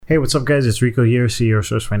Hey, what's up, guys? It's Rico here, CEO of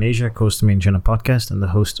SourceFind Asia, host of the Main Channel podcast, and the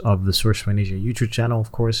host of the SourceFind Asia YouTube channel,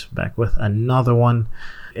 of course, back with another one.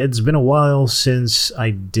 It's been a while since I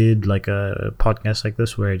did like a podcast like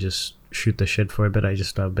this where I just shoot the shit for a bit. I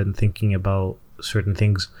just been thinking about certain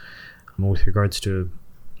things with regards to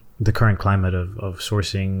the current climate of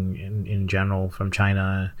sourcing in general from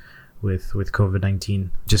China with COVID-19,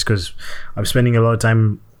 just because I'm spending a lot of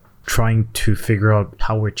time trying to figure out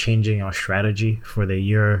how we're changing our strategy for the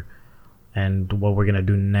year and what we're going to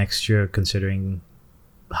do next year, considering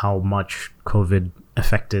how much COVID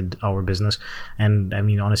affected our business. And I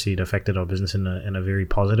mean, honestly, it affected our business in a very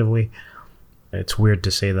positive way. It's weird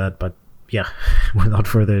to say that, but yeah, without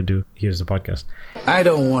further ado, here's the podcast. I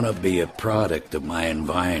don't want to be a product of my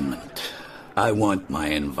environment. I want my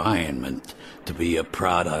environment to be a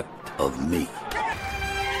product of me.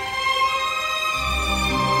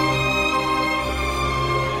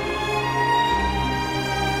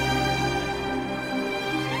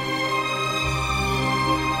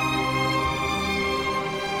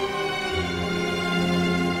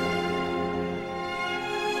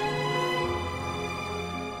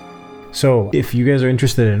 So if you guys are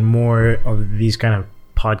interested in more of these kind of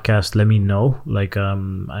podcasts, let me know. Like,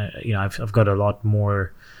 I've got a lot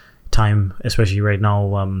more time, especially right now.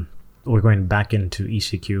 We're going back into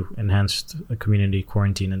ECQ, Enhanced Community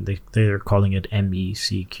Quarantine, and they're calling it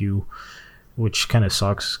MECQ, which kind of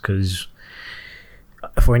sucks because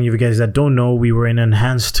for any of you guys that don't know, we were in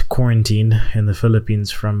enhanced quarantine in the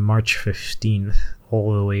Philippines from March 15th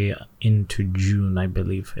all the way into June, I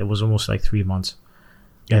believe. It was almost like 3 months.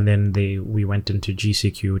 And then we went into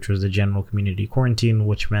GCQ, which was the general community quarantine,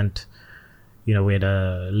 which meant, we had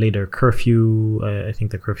a later curfew. I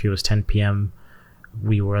think the curfew was 10 p.m.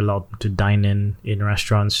 We were allowed to dine in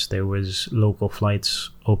restaurants. There was local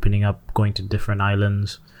flights opening up, going to different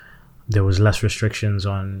islands. There was less restrictions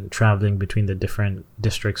on traveling between the different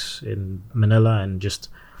districts in Manila and just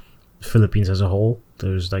Philippines as a whole.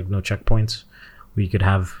 There was like no checkpoints. We could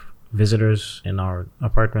have visitors in our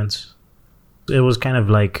apartments. It was kind of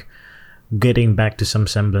like getting back to some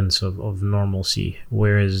semblance of normalcy,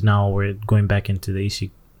 whereas now we're going back into the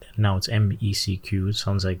now it's MECQ. It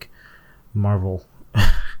sounds like Marvel,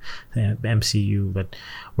 MCU, but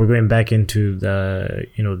we're going back into the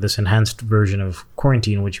this enhanced version of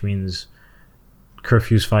quarantine, which means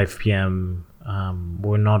curfews 5 p.m.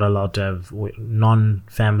 We're not allowed to have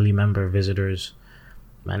non-family member visitors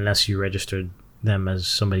unless you registered them as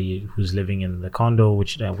somebody who's living in the condo,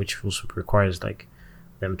 which also requires like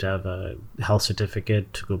them to have a health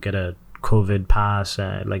certificate, to go get a COVID pass,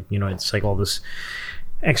 it's like all this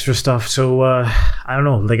extra stuff. So I don't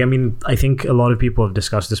know, I think a lot of people have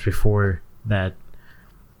discussed this before, that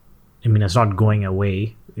it's not going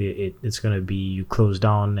away. It's going to be, you close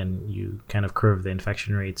down and you kind of curve the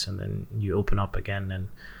infection rates, and then you open up again and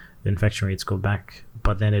the infection rates go back.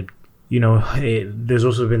 But then there's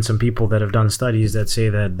also been some people that have done studies that say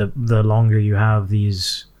that the longer you have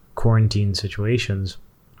these quarantine situations,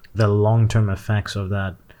 the long-term effects of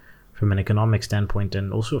that from an economic standpoint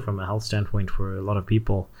and also from a health standpoint for a lot of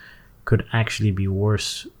people could actually be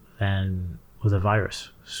worse than with a virus.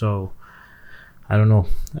 So I don't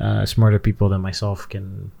know, smarter people than myself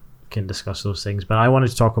can discuss those things, but I wanted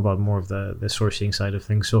to talk about more of the sourcing side of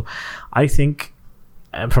things. So I think,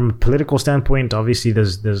 from a political standpoint, obviously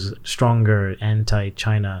there's stronger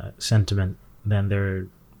anti-China sentiment than there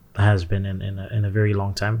has been in a very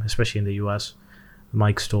long time, especially in the US.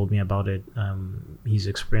 Mike's told me about it. He's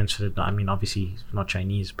experienced it. Obviously he's not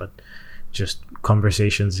Chinese, but just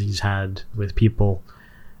conversations he's had with people.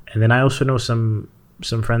 And then I also know some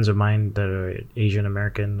friends of mine that are Asian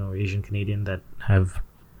American or Asian Canadian that have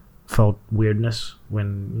felt weirdness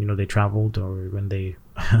when they traveled or when they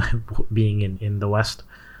being in the West.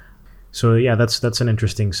 So yeah, that's an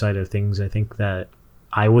interesting side of things. I think that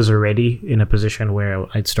I was already in a position where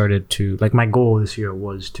I'd started to, like, my goal this year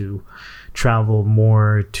was to travel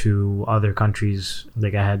more to other countries.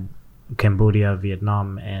 Like, I had Cambodia,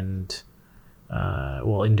 Vietnam, and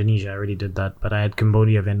Indonesia. I already did that, but I had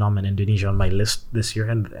Cambodia, Vietnam, and Indonesia on my list this year,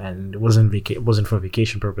 and it wasn't for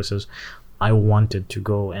vacation purposes. I wanted to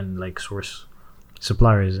go and source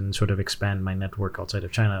suppliers and sort of expand my network outside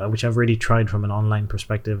of China, which I've already tried from an online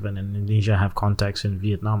perspective. And in Indonesia I have contacts, in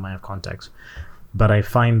Vietnam I have contacts, but I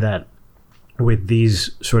find that with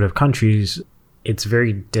these sort of countries it's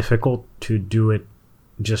very difficult to do it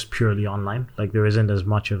just purely online. Like, there isn't as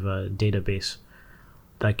much of a database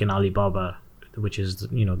like in Alibaba, which is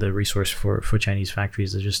the resource for Chinese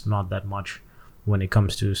factories. There's just not that much when it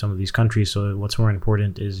comes to some of these countries. So what's more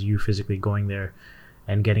important is you physically going there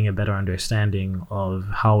and getting a better understanding of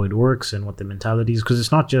how it works and what the mentality is, because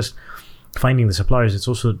it's not just finding the suppliers, it's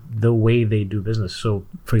also the way they do business. So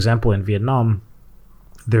for example, in Vietnam,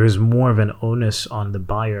 there is more of an onus on the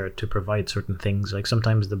buyer to provide certain things. Like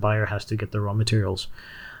sometimes the buyer has to get the raw materials.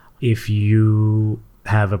 If you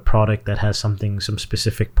have a product that has some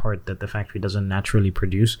specific part that the factory doesn't naturally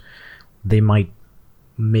produce, they might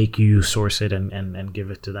make you source it and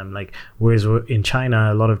give it to them. Like, whereas in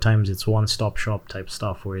China, a lot of times it's one-stop shop type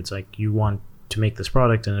stuff, where it's like you want to make this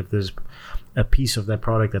product, and if there's a piece of that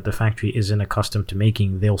product that the factory isn't accustomed to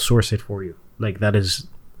making, they'll source it for you. Like, that is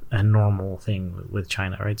a normal thing with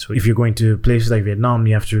China, right? So if you're going to places like Vietnam,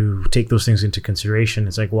 you have to take those things into consideration.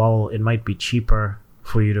 It's like, well, it might be cheaper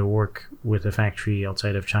for you to work with a factory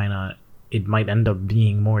outside of China. It might end up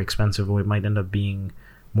being more expensive, or it might end up being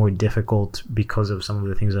more difficult because of some of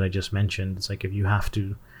the things that I just mentioned. It's like if you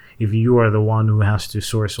are the one who has to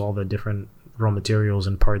source all the different raw materials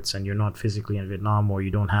and parts, and you're not physically in Vietnam, or you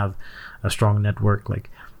don't have a strong network, like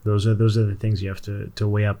those are the things you have to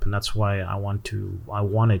weigh up. And that's why I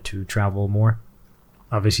wanted to travel more.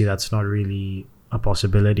 Obviously that's not really a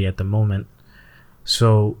possibility at the moment.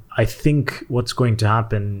 So I think what's going to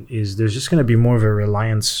happen is there's just going to be more of a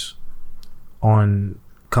reliance on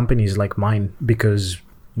companies like mine, because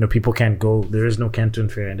people can't go. There is no Canton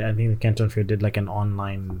Fair, and I think the Canton Fair did like an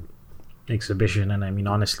online exhibition, and I mean,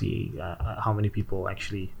 honestly, how many people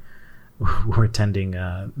actually were attending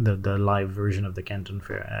the live version of the Canton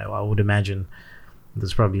Fair? I would imagine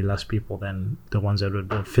there's probably less people than the ones that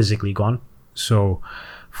would have physically gone. So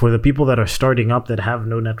for the people that are starting up that have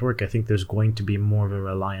no network, I think there's going to be more of a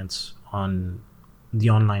reliance on the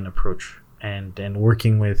online approach and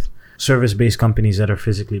working with service-based companies that are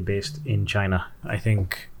physically based in China. I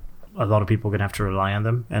think a lot of people are going to have to rely on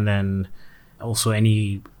them. And then also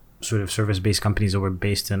any sort of service-based companies that were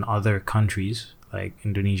based in other countries like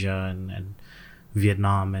Indonesia and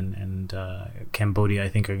Vietnam and Cambodia, I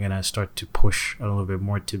think are going to start to push a little bit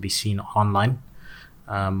more to be seen online,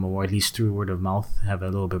 or at least through word of mouth, have a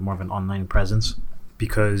little bit more of an online presence,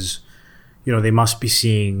 because they must be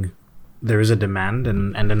seeing there is a demand,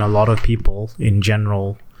 and then a lot of people in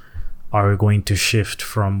general are going to shift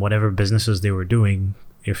from whatever businesses they were doing.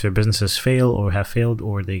 If their businesses fail or have failed,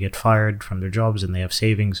 or they get fired from their jobs and they have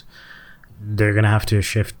savings, they're going to have to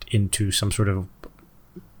shift into some sort of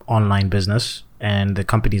online business. And the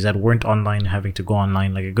companies that weren't online having to go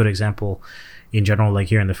online, like a good example in general, like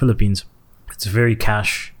here in the Philippines, it's a very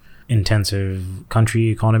cash intensive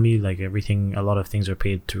economy. Like everything, a lot of things are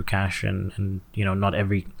paid through cash, and not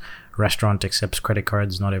every restaurant accepts credit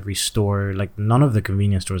cards, not every store, like none of the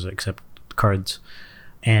convenience stores accept cards.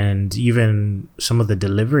 And even some of the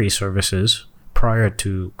delivery services prior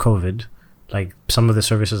to COVID, like some of the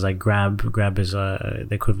services like Grab is the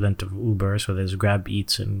equivalent of Uber. So there's Grab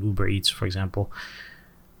Eats and Uber Eats, for example.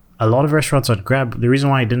 A lot of restaurants on Grab, the reason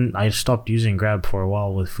why I stopped using Grab for a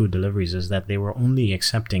while with food deliveries is that they were only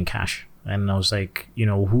accepting cash. And I was like,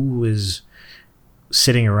 who is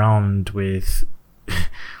sitting around with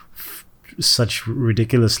such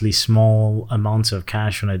ridiculously small amounts of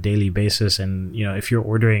cash on a daily basis? And if you're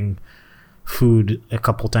ordering food a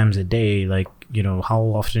couple times a day, like how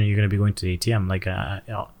often are you going to be going to the ATM? Like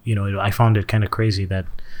I found it kind of crazy that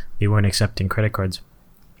they weren't accepting credit cards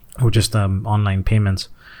or just online payments.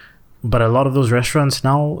 But a lot of those restaurants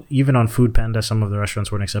now, even on Food Panda, some of the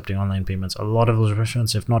restaurants weren't accepting online payments. A lot of those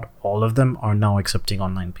restaurants, if not all of them, are now accepting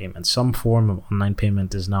online payments. Some form of online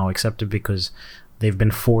payment is now accepted because they've been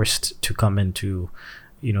forced to come into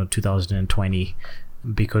 2020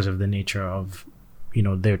 because of the nature of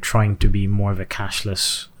they're trying to be more of a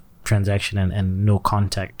cashless transaction and no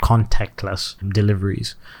contactless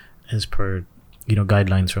deliveries as per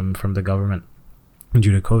guidelines from the government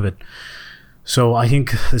due to COVID. So I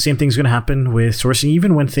think the same thing's going to happen with sourcing,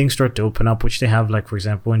 even when things start to open up, which they have, like for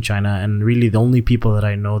example in China. And really the only people that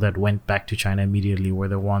I know that went back to China immediately were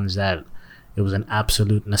the ones that it was an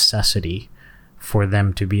absolute necessity for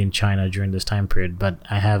them to be in China during this time period. But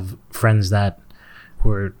I have friends that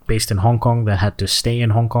were based in Hong Kong that had to stay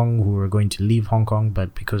in Hong Kong, who were going to leave Hong Kong,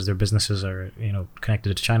 but because their businesses are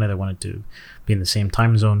connected to China, they wanted to be in the same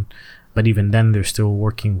time zone. But even then, they're still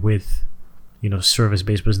working with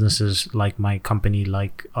service-based businesses like my company,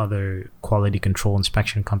 like other quality control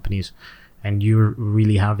inspection companies, and you're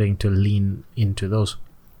really having to lean into those.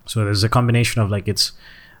 So there's a combination of like it's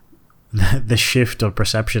the shift of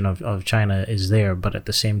perception of China is there, but at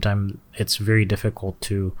the same time it's very difficult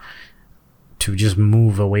to just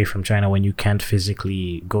move away from China when you can't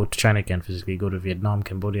physically go to China, can't physically go to Vietnam,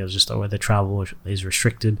 Cambodia. It's just where the travel is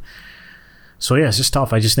restricted. So yeah, it's just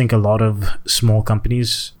tough. I just think a lot of small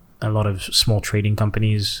companies a lot of small trading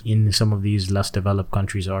companies in some of these less developed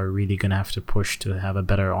countries are really going to have to push to have a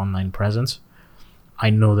better online presence. I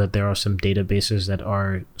know that there are some databases that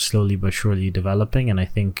are slowly but surely developing, and I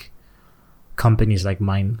think companies like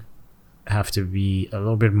mine have to be a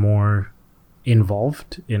little bit more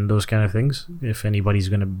involved in those kind of things. If anybody's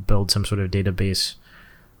going to build some sort of database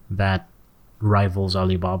that rivals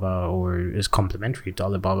Alibaba or is complementary to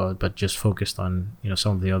Alibaba but just focused on, you know,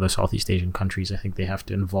 some of the other Southeast Asian countries, I think they have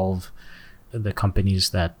to involve the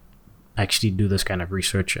companies that actually do this kind of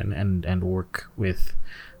research and work with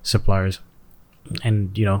suppliers.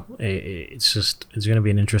 And, you know, it's going to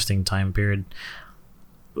be an interesting time period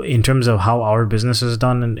in terms of how our business is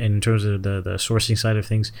done, and in terms of the sourcing side of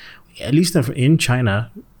things. At least in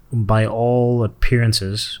China, by all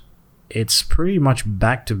appearances, it's pretty much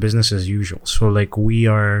back to business as usual. So like we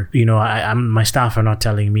are, you know, my staff are not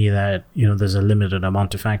telling me that, you know, there's a limited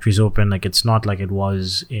amount of factories open. Like it's not like it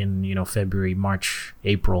was in, you know, February, March,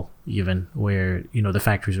 April even, where, you know, the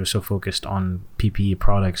factories were so focused on PPE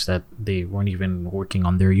products that they weren't even working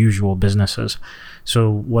on their usual businesses. So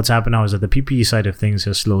what's happened now is that the PPE side of things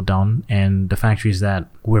has slowed down, and the factories that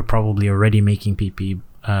were probably already making PPE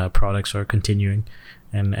products are continuing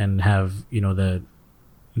and have, you know,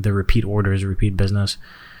 the repeat orders, repeat business,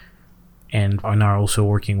 and are now also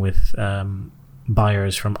working with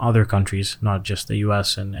buyers from other countries, not just the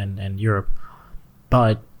US and Europe.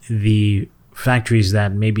 But the factories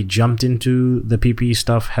that maybe jumped into the PPE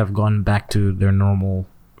stuff have gone back to their normal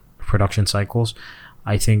production cycles.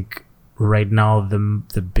 I think right now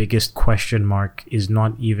the biggest question mark is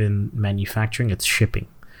not even manufacturing, it's shipping.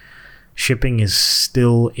 Shipping is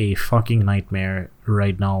still a fucking nightmare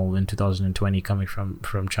right now in 2020 coming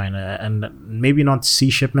from China, and maybe not sea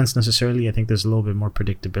shipments necessarily. I think there's a little bit more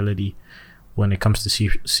predictability when it comes to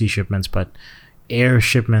sea shipments, but air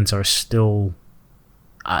shipments are still,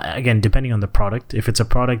 again, depending on the product. If it's a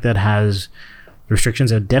product that has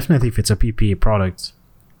restrictions, and definitely if it's a PPE product,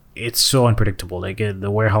 it's so unpredictable. Like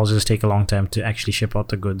the warehouses take a long time to actually ship out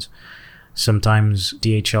the goods. Sometimes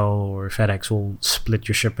DHL or FedEx will split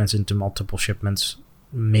your shipments into multiple shipments,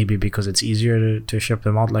 maybe because it's easier to ship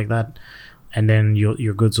them out like that. And then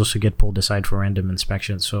your goods also get pulled aside for random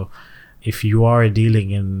inspections. So if you are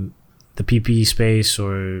dealing in the PPE space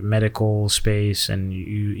or medical space and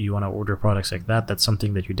you want to order products like that, that's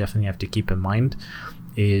something that you definitely have to keep in mind,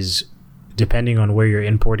 is depending on where you're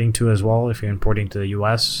importing to as well. If you're importing to the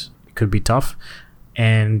US, it could be tough.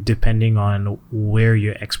 And depending on where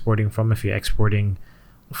you're exporting from, if you're exporting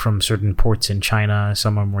from certain ports in China,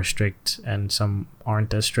 some are more strict and some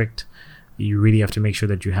aren't as strict. You really have to make sure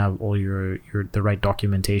that you have all the right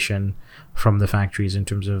documentation from the factories in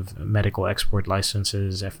terms of medical export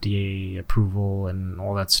licenses, FDA approval, and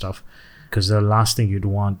all that stuff. Because the last thing you'd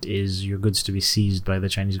want is your goods to be seized by the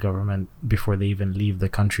Chinese government before they even leave the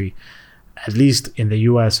country. At least in the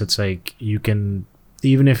US, it's like you can,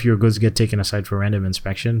 even if your goods get taken aside for random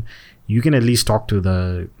inspection, you can at least talk to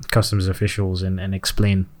the customs officials and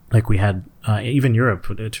explain. Like we had, even Europe,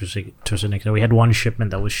 to an extent, we had one shipment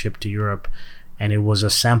that was shipped to Europe, and it was a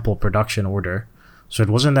sample production order. So it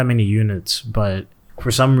wasn't that many units, but for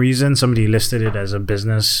some reason, somebody listed it as a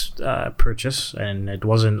business purchase, and it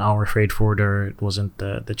wasn't our freight forwarder, it wasn't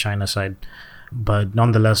the China side. But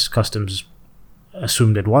nonetheless, customs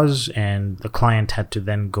assumed it was, and the client had to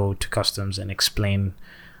then go to customs and explain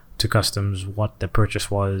to customs what the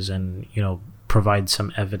purchase was, and, you know, provide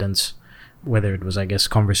some evidence, whether it was, I guess,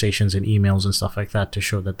 conversations and emails and stuff like that, to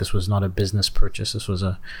show that this was not a business purchase, this was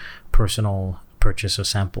a personal purchase, a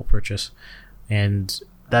sample purchase. And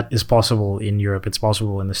that is possible in Europe, it's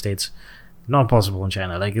possible in the States, not possible in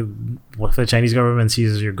China. Like, if the Chinese government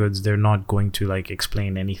seizes your goods, they're not going to like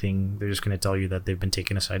explain anything. They're just going to tell you that they've been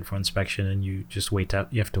taken aside for inspection, and you just wait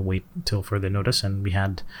out. You have to wait till further notice. And we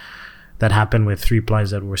had that happen with 3-plies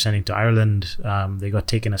that we're sending to Ireland. They got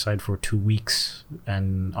taken aside for 2 weeks,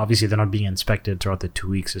 and obviously they're not being inspected throughout the 2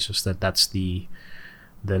 weeks. It's just that's the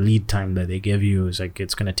lead time that they give you, is like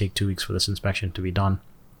it's going to take 2 weeks for this inspection to be done.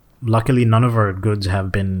 Luckily, none of our goods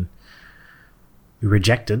have been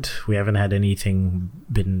rejected. We haven't had anything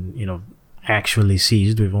been, you know, actually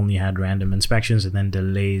seized. We've only had random inspections and then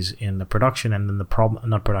delays in the production, and then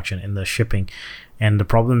in the shipping. And the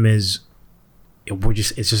problem is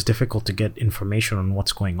it's just difficult to get information on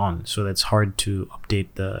what's going on. So that's hard to update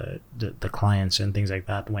the clients and things like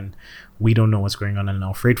that when we don't know what's going on, and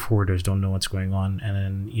our freight forwarders don't know what's going on, and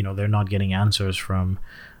then, you know, they're not getting answers from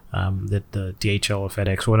the DHL or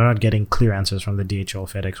FedEx, or they're not getting clear answers from the DHL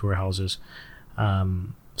FedEx warehouses.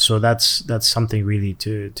 So that's something really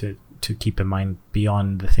to keep in mind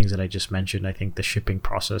beyond the things that I just mentioned. I think the shipping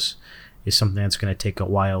process is something that's going to take a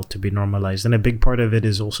while to be normalized. And a big part of it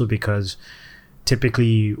is also because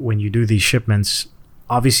typically when you do these shipments,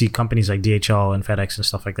 obviously companies like DHL and FedEx and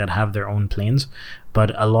stuff like that have their own planes,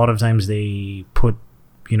 but a lot of times they put,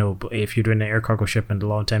 if you're doing an air cargo shipment, a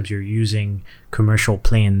lot of times you're using commercial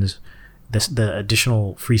planes, the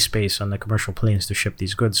additional free space on the commercial planes to ship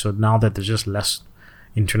these goods. So now that there's just less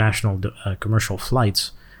international commercial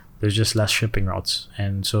flights, there's just less shipping routes.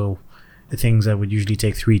 And so the things that would usually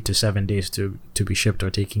take 3 to 7 days to be shipped are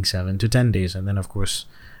taking 7 to 10 days. And then, of course,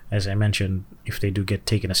 as I mentioned, if they do get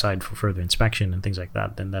taken aside for further inspection and things like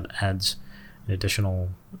that, then that adds an additional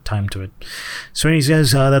time to it. So anyways,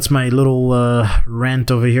 guys, that's my little rant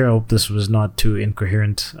over here. I hope this was not too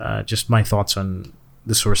incoherent. Just my thoughts on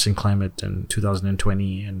the sourcing climate in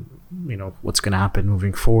 2020 and, what's going to happen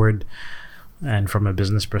moving forward, and from a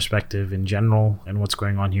business perspective in general, and what's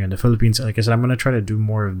going on here in the Philippines. Like I said, I'm going to try to do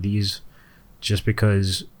more of these just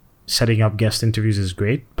because setting up guest interviews is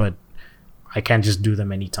great, but I can't just do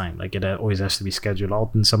them anytime. Like, it always has to be scheduled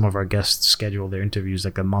out, and some of our guests schedule their interviews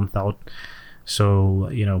like a month out. So,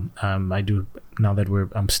 I do, now that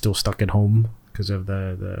I'm still stuck at home because of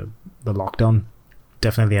the lockdown,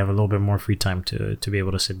 definitely have a little bit more free time to be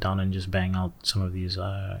able to sit down and just bang out some of these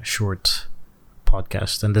short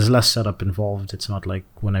podcasts. And there's less setup involved. It's not like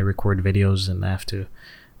when I record videos and I have to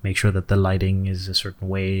make sure that the lighting is a certain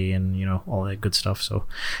way and all that good stuff. So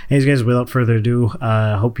anyways, guys, without further ado,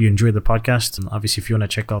 I hope you enjoyed the podcast. And obviously, if you want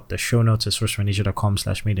to check out the show notes at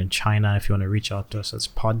sourcefromasia.com/made-in-China. If you want to reach out to us, it's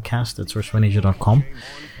podcast@sourcefromasia.com.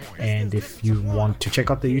 And if you want to check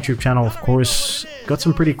out the YouTube channel, of course, got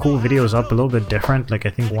some pretty cool videos up, a little bit different. Like, I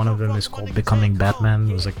think one of them is called Becoming Batman.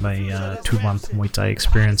 It was like my 2-month Muay Thai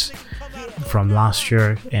experience from last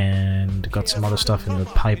year, and got some other stuff in the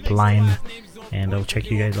pipeline. And I'll check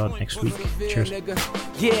you guys out next week. Cheers.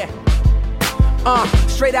 Yeah.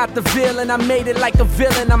 Straight out the villain, I made it like a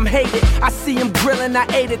villain, I'm hated. I see him grilling, I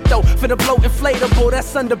ate it though. For the blow inflatable,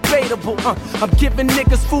 that's undebatable. I'm giving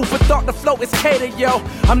niggas food for thought, the flow is catered, yo.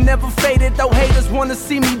 I'm never faded though, haters wanna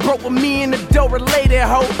see me broke with me in the dough related,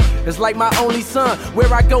 ho. It's like my only son,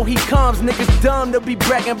 where I go he comes. Niggas dumb, they'll be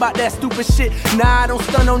bragging about that stupid shit. Nah, I don't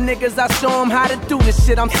stun on niggas, I show them how to do this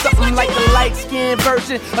shit. I'm something like the light-skinned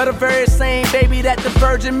version of the very same baby that the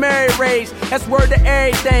Virgin Mary raised. That's word to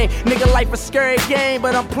everything, nigga life a scary game,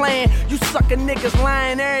 but I'm playing. You sucker niggas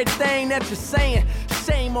lying everything that you're saying.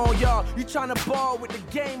 Shame on y'all, you tryna ball with the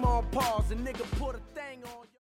game on pause. A nigga put a thing on